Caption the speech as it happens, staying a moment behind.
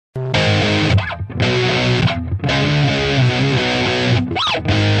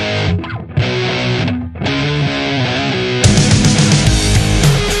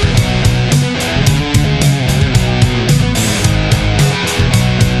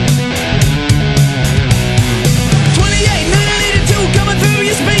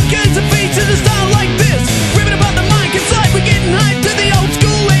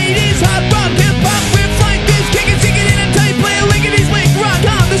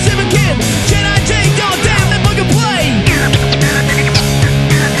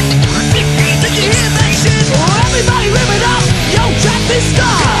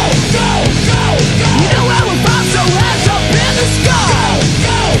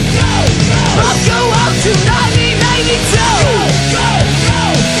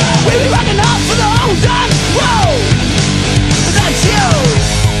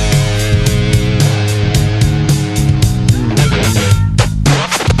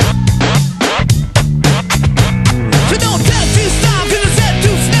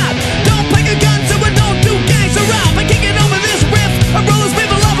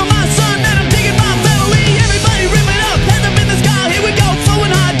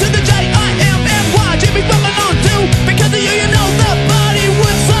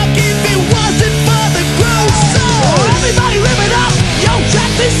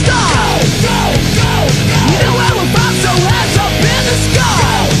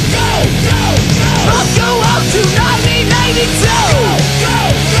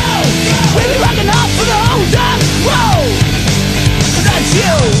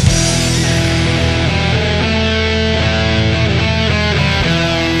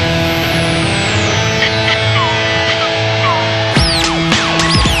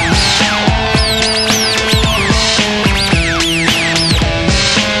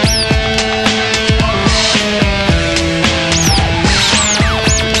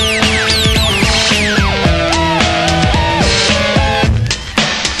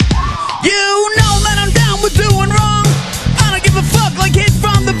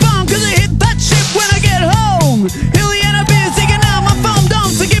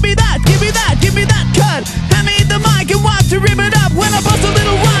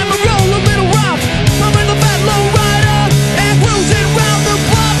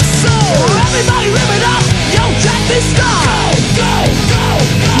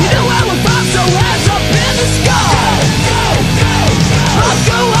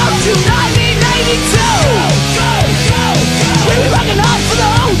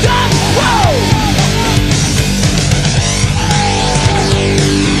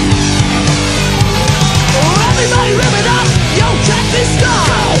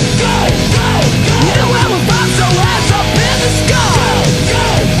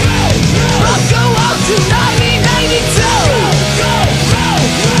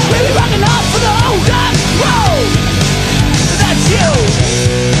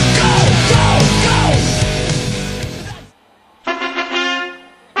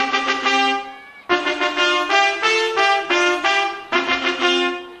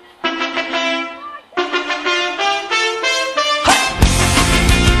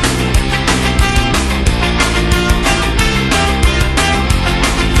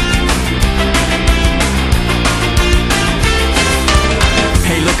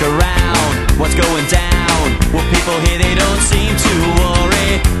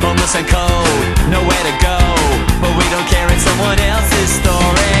and cold, nowhere to go, but we don't care, it's someone else's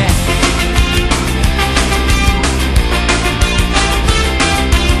story.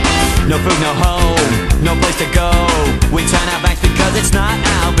 No food, no home, no place to go. We turn our backs because it's not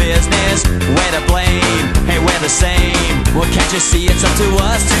our business. We're to blame, hey, we're the same. Well, can't you see it's up to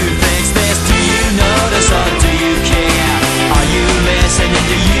us to fix this? Do you notice or do you care? Are you listening?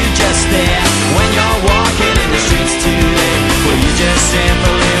 Do you just stare? When you're walking in the streets today, will you just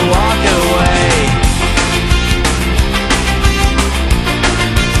simply walk away?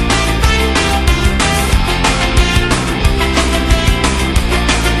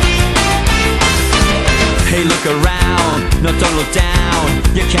 Hey, look around, no, don't look down.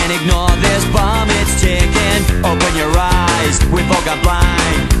 You can't ignore this bomb, it's ticking. Open your eyes, we've all got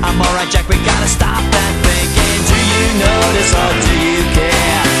blind. I'm alright, Jack, we gotta stop that thinking. Do you notice or do you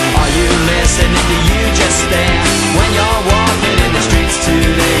care? Are you listening, do you just stare? When you're walking in the streets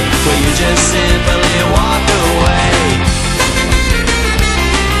today, will you just simply walk away?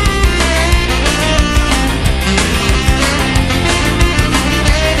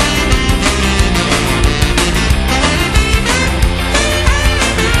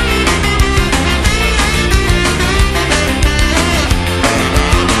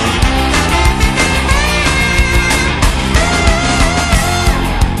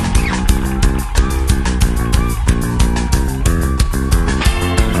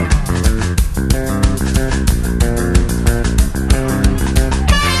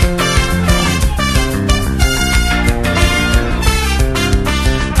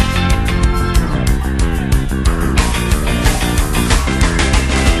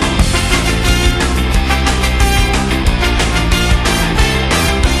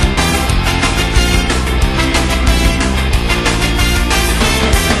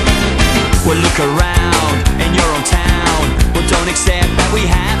 Well, look around in your own town. Well, don't accept that we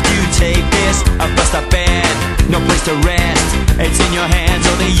have to take this. A bust up bed, no place to rest. It's in your hands,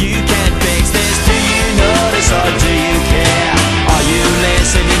 only you can fix this. Do you notice or do you care? Are you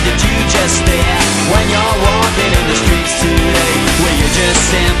listening? Did you just stare? When you're walking in the streets today, will you just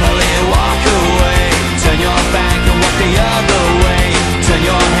simply walk away? Turn your back and walk the other way. Turn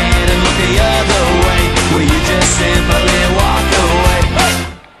your head and look the other way. Will you just simply walk away? Hey!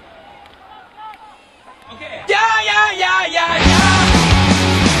 Yeah.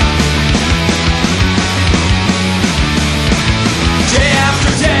 Day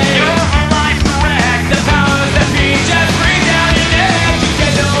after day, your whole life's a wreck. The powers that be just bring down your neck. You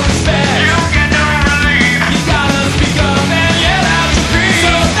get no respect, you get no relief. You gotta speak up and yell out your grief.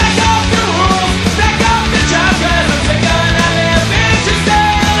 So back up the rules, back up the job, 'cause I'm sick of not living to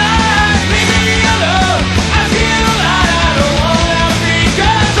stay alive. Leave me alone, I feel alive. I don't wanna be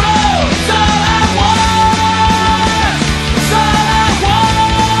controlled. It's all I want.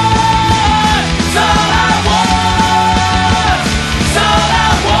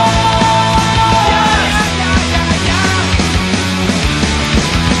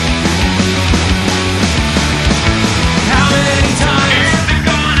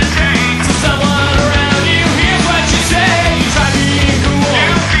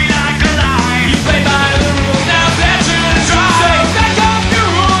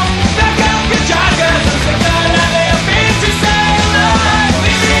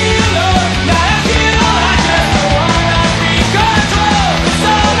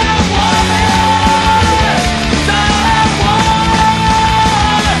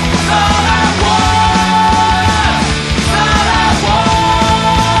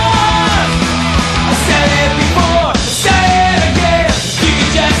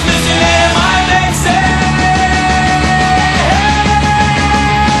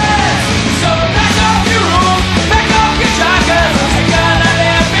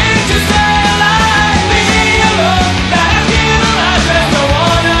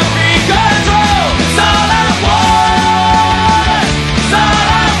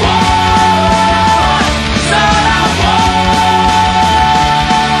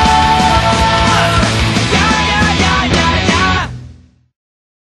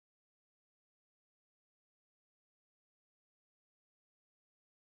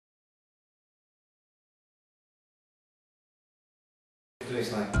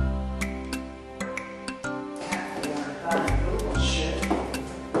 It's like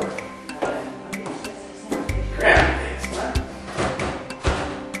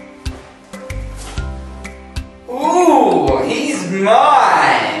ooh, he's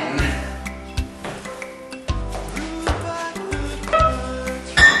mine.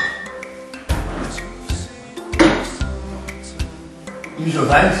 Usual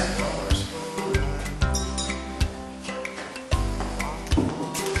thanks.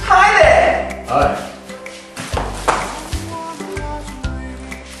 Hi there. Hi.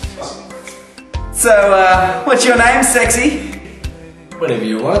 So, what's your name, sexy? Whatever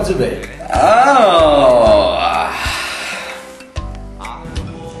you want it to be. Oh.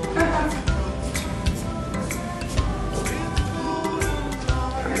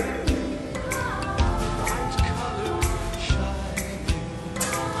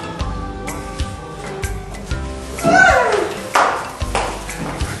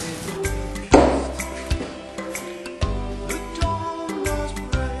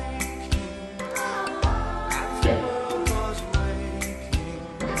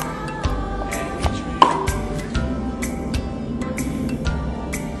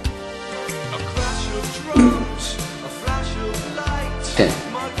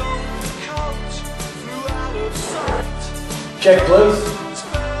 Check, please.